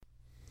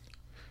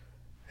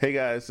Hey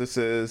guys, this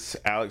is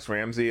Alex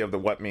Ramsey of the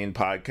Wut Mean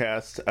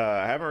podcast.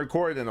 I haven't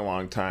recorded in a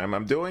long time.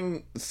 I'm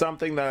doing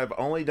something that I've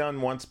only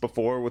done once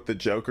before with the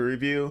Joker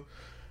review.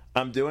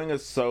 I'm doing a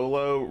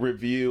solo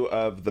review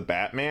of the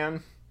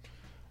Batman.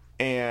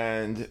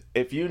 And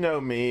if you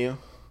know me,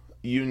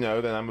 you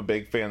know that I'm a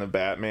big fan of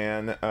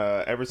Batman.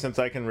 Ever since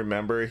I can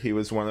remember, he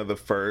was one of the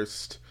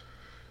first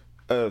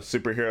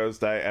superheroes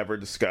that I ever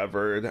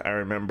discovered. I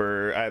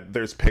remember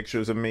there's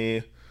pictures of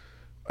me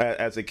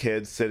as a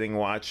kid sitting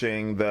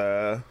watching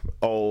the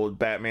old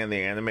Batman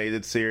the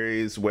Animated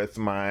Series with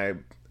my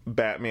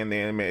Batman the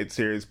Animated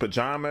Series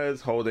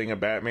pajamas, holding a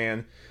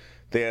Batman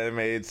the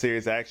Animated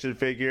Series action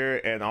figure,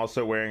 and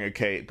also wearing a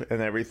cape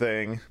and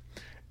everything.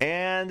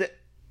 And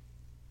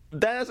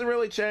that hasn't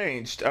really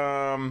changed.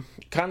 Kind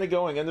of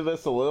going into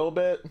this a little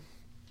bit.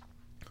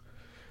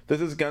 This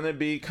is going to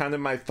be kind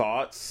of my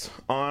thoughts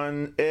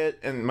on it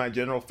and my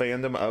general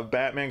fandom of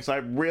Batman, because I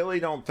really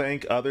don't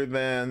think, other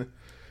than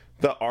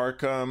the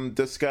Arkham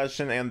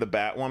discussion and the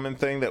Batwoman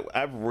thing, that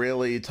I've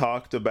really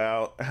talked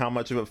about how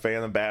much of a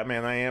fan of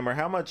Batman I am, or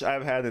how much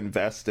I've had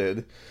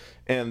invested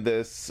in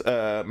this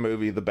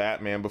movie, The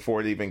Batman,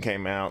 before it even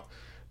came out.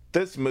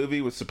 This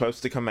movie was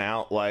supposed to come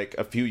out like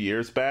a few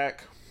years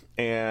back,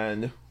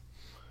 and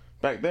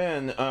back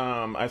then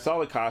I saw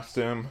the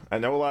costume. I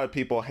know a lot of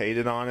people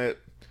hated on it,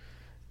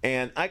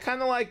 and I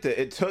kind of liked it.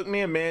 It took me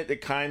a minute to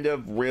kind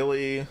of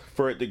really,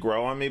 for it to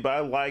grow on me, but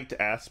I liked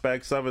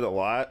aspects of it a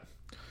lot.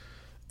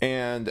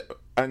 And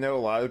I know a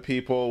lot of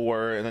people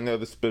were, and I know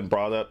this has been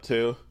brought up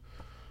too,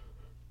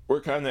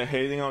 we're kind of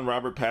hating on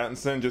Robert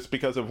Pattinson just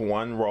because of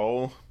one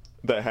role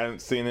that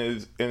hadn't seen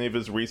any of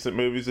his recent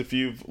movies. If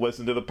you've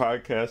listened to the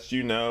podcast,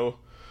 you know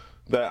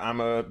that I'm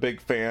a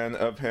big fan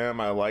of him.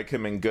 I like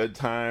him in Good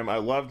Time. I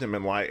loved him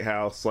in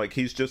Lighthouse. Like,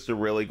 he's just a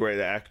really great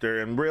actor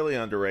and really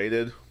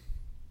underrated.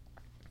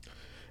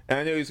 And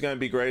I knew he was going to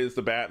be great as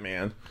the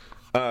Batman.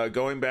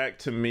 Going back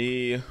to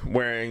me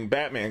wearing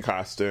Batman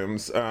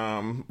costumes,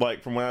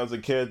 like from when I was a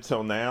kid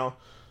till now,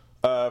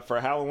 for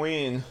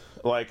Halloween,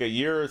 like a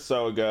year or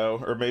so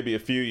ago, or maybe a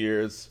few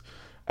years,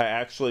 I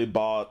actually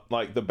bought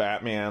like the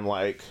Batman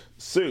like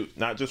suit,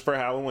 not just for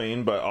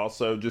Halloween, but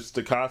also just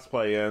to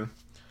cosplay in.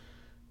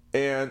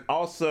 And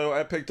also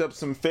I picked up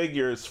some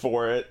figures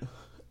for it,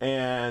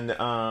 and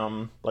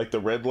like the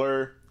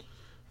Riddler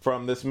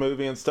from this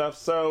movie and stuff.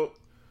 So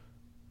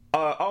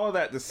all of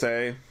that to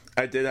say,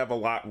 I did have a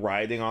lot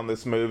riding on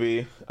this movie.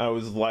 It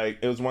was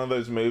one of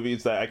those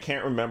movies that I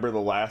can't remember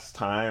the last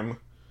time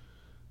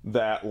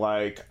that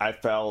like I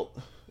felt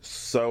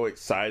so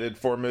excited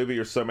for a movie,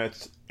 or so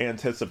much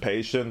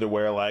anticipation, to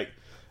where like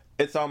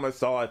it's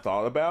almost all I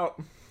thought about,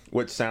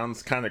 which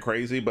sounds kind of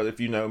crazy, but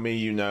if you know me,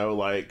 you know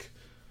like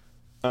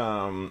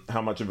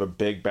how much of a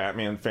big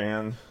Batman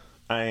fan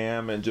I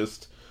am. And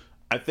just,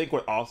 I think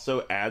what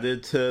also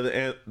added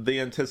to the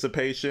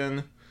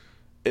anticipation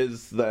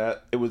is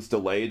that it was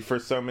delayed for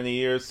so many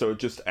years, so it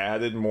just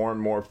added more and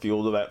more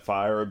fuel to that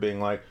fire of being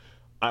like,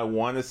 I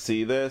want to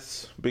see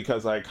this,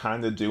 because I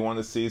kind of do want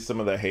to see some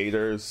of the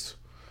haters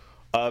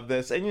of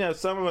this. And, you know,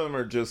 some of them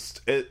are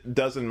just, it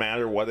doesn't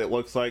matter what it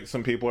looks like.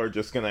 Some people are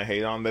just going to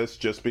hate on this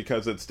just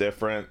because it's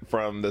different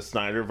from the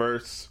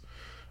Snyderverse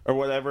or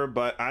whatever.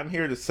 But I'm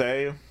here to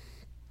say,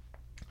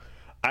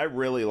 I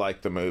really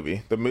liked the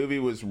movie. The movie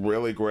was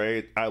really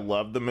great. I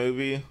loved the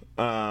movie.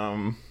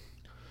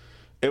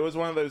 It was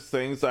one of those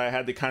things that I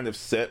had to kind of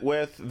sit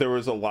with. There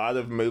was a lot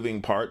of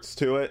moving parts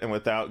to it, and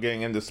without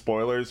getting into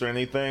spoilers or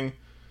anything,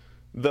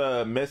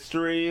 the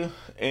mystery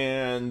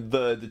and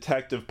the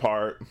detective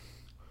part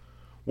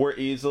were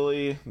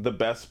easily the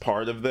best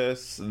part of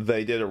this.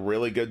 They did a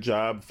really good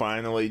job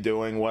finally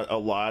doing what a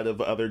lot of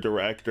other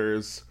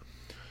directors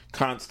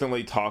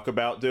constantly talk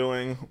about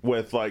doing,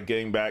 with like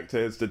getting back to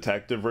his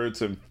detective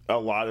roots, and a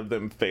lot of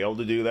them failed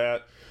to do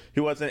that.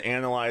 He wasn't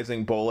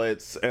analyzing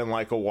bullets and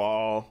like a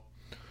wall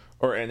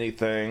or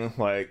anything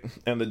like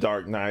in The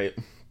Dark Knight.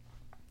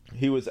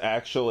 He was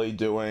actually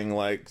doing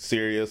like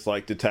serious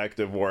like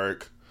detective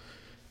work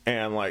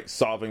and like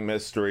solving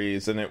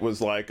mysteries, and it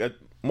was like a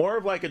more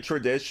of like a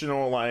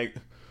traditional, like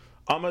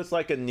almost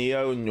like a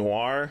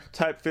neo-noir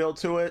type feel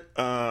to it.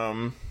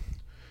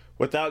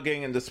 Without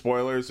getting into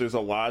spoilers, there's a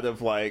lot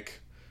of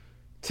like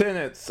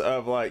tenets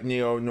of like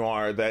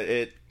neo-noir that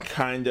it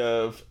kind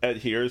of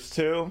adheres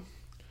to.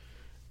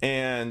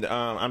 And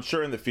I'm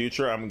sure in the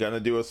future I'm going to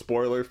do a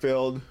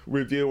spoiler-filled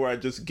review where I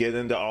just get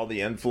into all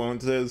the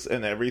influences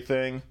and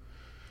everything.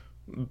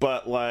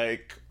 But,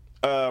 like,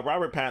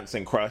 Robert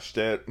Pattinson crushed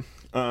it.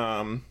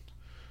 The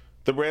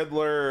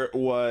Riddler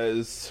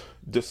was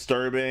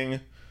disturbing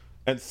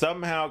and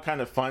somehow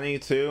kind of funny,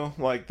 too.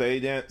 Like,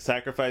 they didn't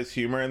sacrifice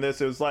humor in this.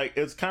 It was like,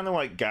 it's kind of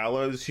like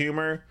gallows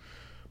humor,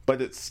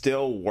 but it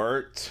still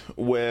worked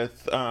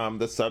with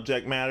the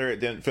subject matter.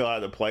 It didn't feel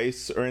out of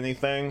place or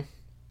anything.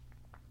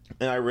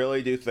 And I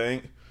really do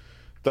think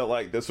that,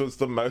 like, this was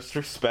the most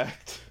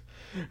respect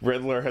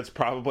Riddler has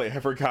probably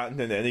ever gotten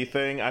in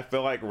anything. I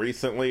feel like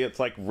recently it's,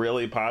 like,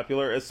 really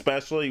popular,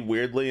 especially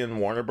weirdly in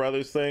Warner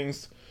Brothers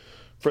things,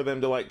 for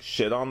them to, like,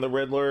 shit on the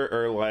Riddler,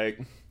 or, like,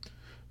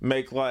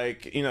 make,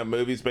 like, you know,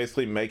 movies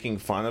basically making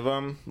fun of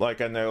him.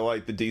 Like, I know,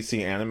 like, the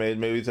DC animated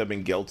movies have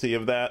been guilty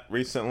of that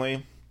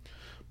recently.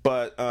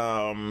 But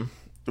the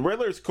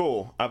Riddler's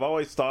cool. I've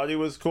always thought he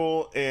was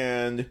cool,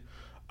 and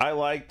I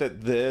like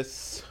that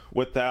this,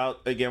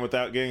 without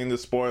getting into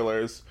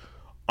spoilers,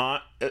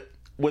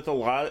 with a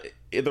lot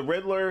of the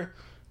Riddler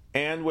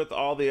and with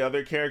all the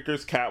other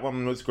characters,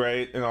 Catwoman was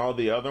great, and all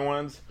the other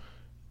ones,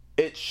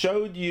 it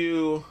showed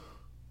you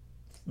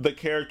the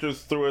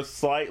characters through a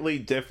slightly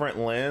different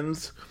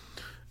lens,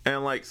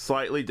 and like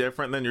slightly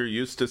different than you're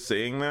used to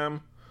seeing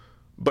them.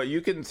 But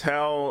you can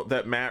tell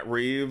that Matt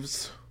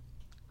Reeves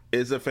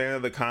is a fan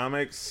of the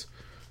comics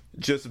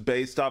just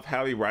based off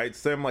how he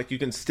writes them. Like, you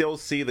can still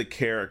see the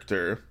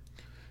character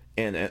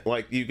in it.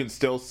 Like, you can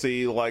still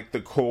see, like,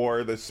 the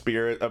core, the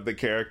spirit of the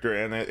character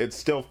in it. It's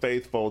still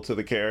faithful to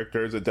the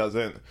characters. It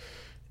doesn't,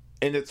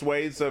 in its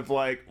ways of,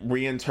 like,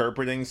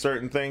 reinterpreting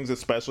certain things,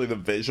 especially the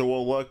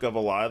visual look of a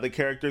lot of the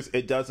characters,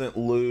 it doesn't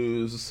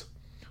lose,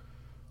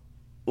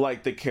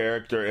 like, the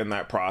character in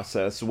that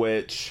process,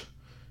 which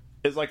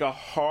is, like, a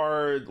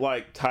hard,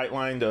 like, tight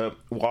line to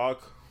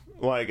walk.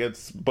 Like,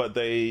 but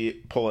they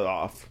pull it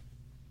off.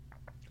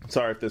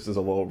 Sorry if this is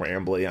a little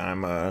rambly. I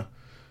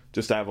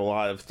have a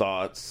lot of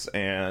thoughts,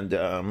 and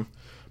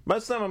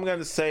most of them I'm going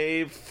to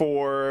save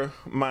for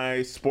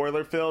my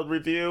spoiler-filled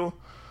review.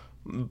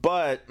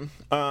 But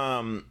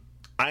I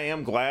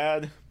am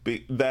glad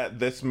that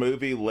this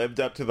movie lived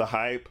up to the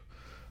hype.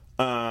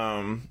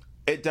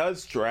 It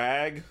does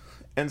drag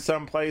in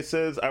some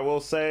places, I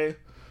will say.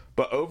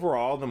 But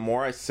overall, the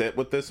more I sit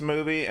with this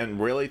movie and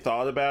really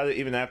thought about it,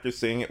 even after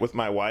seeing it with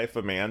my wife,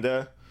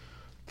 Amanda,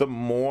 the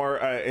more,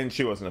 and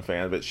she wasn't a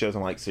fan of it. She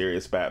doesn't like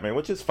serious Batman,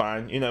 which is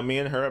fine. You know, me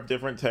and her have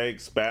different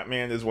takes.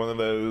 Batman is one of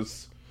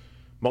those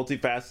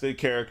multifaceted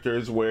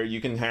characters where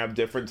you can have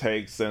different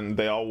takes and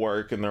they all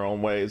work in their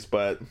own ways.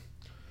 But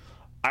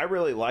I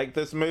really like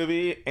this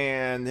movie,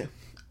 and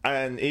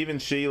even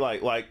she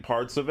like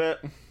parts of it.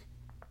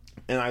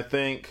 And I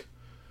think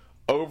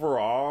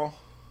overall,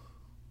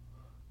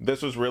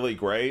 this was really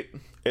great.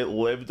 It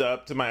lived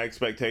up to my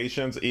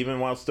expectations, even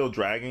while still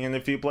dragging in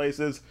a few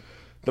places.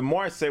 The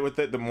more I sit with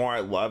it, the more I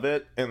love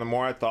it, and the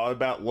more I thought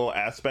about little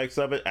aspects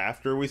of it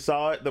after we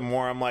saw it, the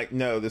more I'm like,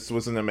 no, this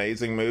was an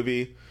amazing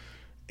movie.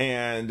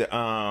 And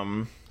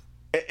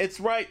it's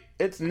right.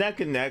 It's neck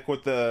and neck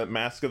with the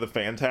Mask of the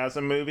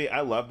Phantasm movie. I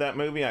love that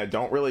movie. I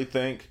don't really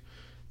think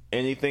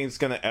anything's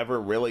going to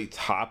ever really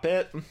top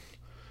it.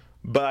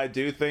 But I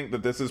do think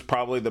that this is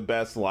probably the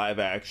best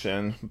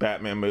live-action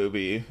Batman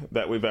movie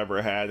that we've ever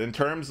had. In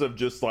terms of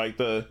just, like,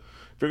 if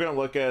you're going to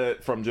look at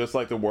it from just,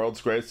 like, the world's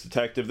greatest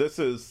detective, this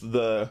is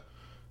the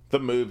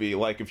movie.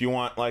 Like, if you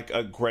want, like,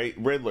 a great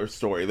Riddler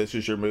story, this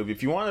is your movie.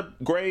 If you want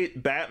a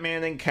great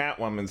Batman and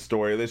Catwoman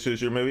story, this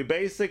is your movie.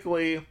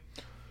 Basically,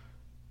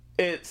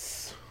 I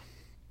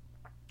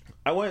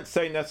wouldn't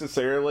say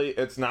necessarily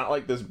it's not,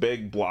 like, this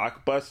big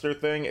blockbuster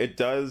thing. It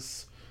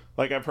does,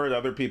 like I've heard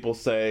other people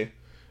say,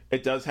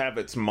 it does have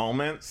its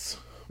moments,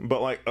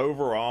 but, like,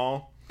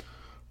 overall,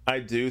 I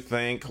do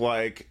think,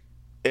 like,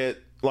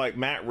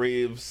 Matt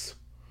Reeves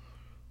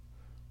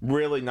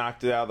really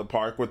knocked it out of the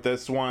park with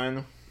this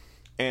one,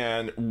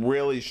 and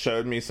really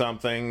showed me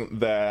something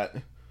that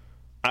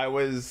I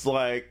was,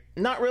 like,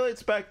 not really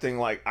expecting.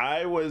 Like,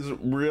 I was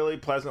really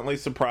pleasantly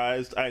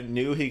surprised. I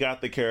knew he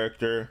got the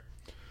character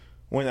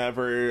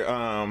whenever,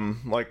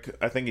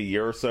 I think a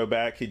year or so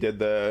back, he did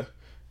the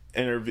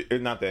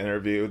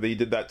interview, he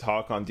did that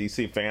talk on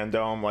DC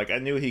Fandom. Like, I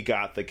knew he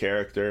got the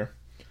character,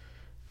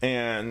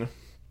 and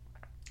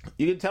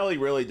you can tell he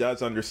really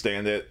does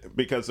understand it,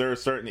 because there are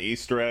certain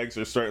Easter eggs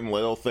or certain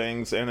little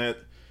things in it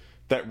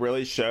that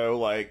really show,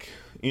 like,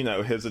 you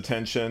know, his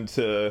attention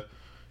to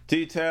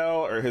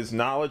detail or his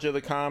knowledge of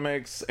the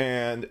comics.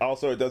 And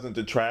also, it doesn't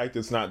detract.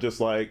 It's not just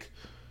like,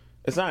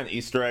 it's not an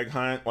Easter egg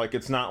hunt. Like,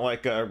 it's not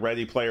like a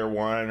Ready Player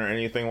One or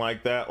anything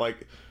like that.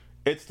 Like,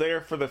 it's there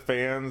for the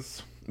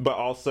fans, but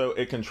also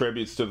it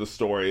contributes to the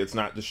story. It's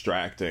not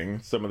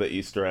distracting, some of the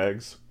Easter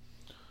eggs.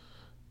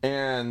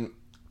 And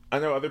I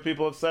know other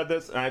people have said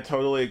this, and I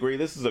totally agree.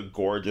 This is a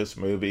gorgeous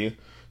movie.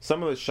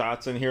 Some of the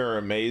shots in here are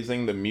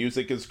amazing. The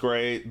music is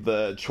great.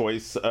 The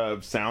choice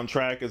of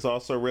soundtrack is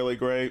also really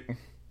great.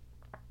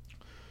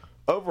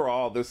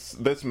 Overall,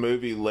 this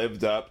movie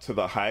lived up to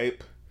the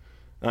hype.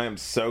 I am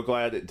so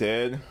glad it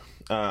did,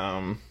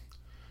 because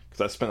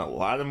I spent a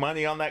lot of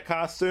money on that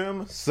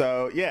costume.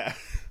 So, yeah.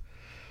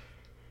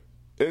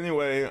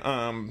 Anyway,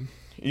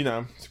 you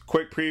know,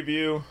 quick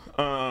preview.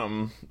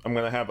 I'm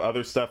going to have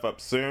other stuff up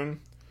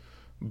soon.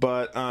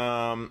 But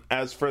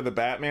as for the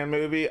Batman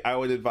movie, I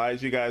would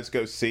advise you guys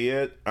go see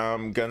it.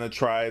 I'm going to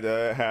try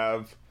to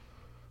have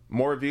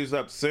more reviews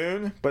up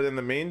soon. But in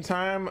the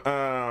meantime,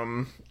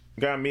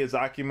 got a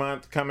Miyazaki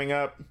month coming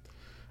up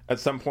at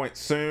some point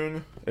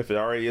soon, if it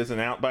already isn't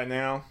out by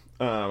now.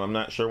 I'm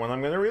not sure when I'm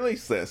going to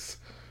release this.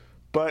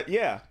 But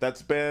yeah,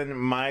 that's been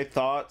my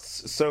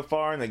thoughts so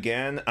far. And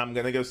again, I'm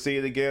going to go see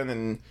it again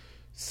and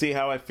see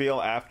how I feel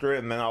after it.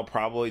 And then I'll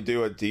probably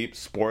do a deep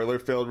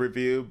spoiler-filled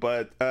review.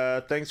 But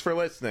thanks for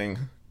listening.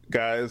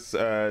 guys.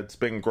 It's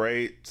been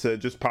great to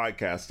just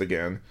podcast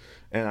again.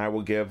 And I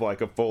will give like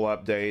a full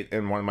update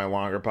in one of my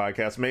longer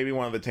podcasts, maybe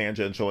one of the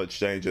tangential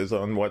exchanges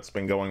on what's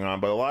been going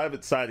on, but a lot of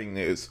exciting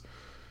news.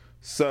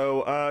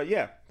 So,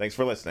 yeah, thanks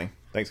for listening.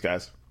 Thanks,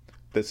 guys.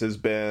 This has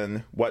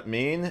been Wut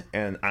Mean,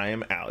 and I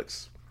am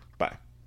Alex.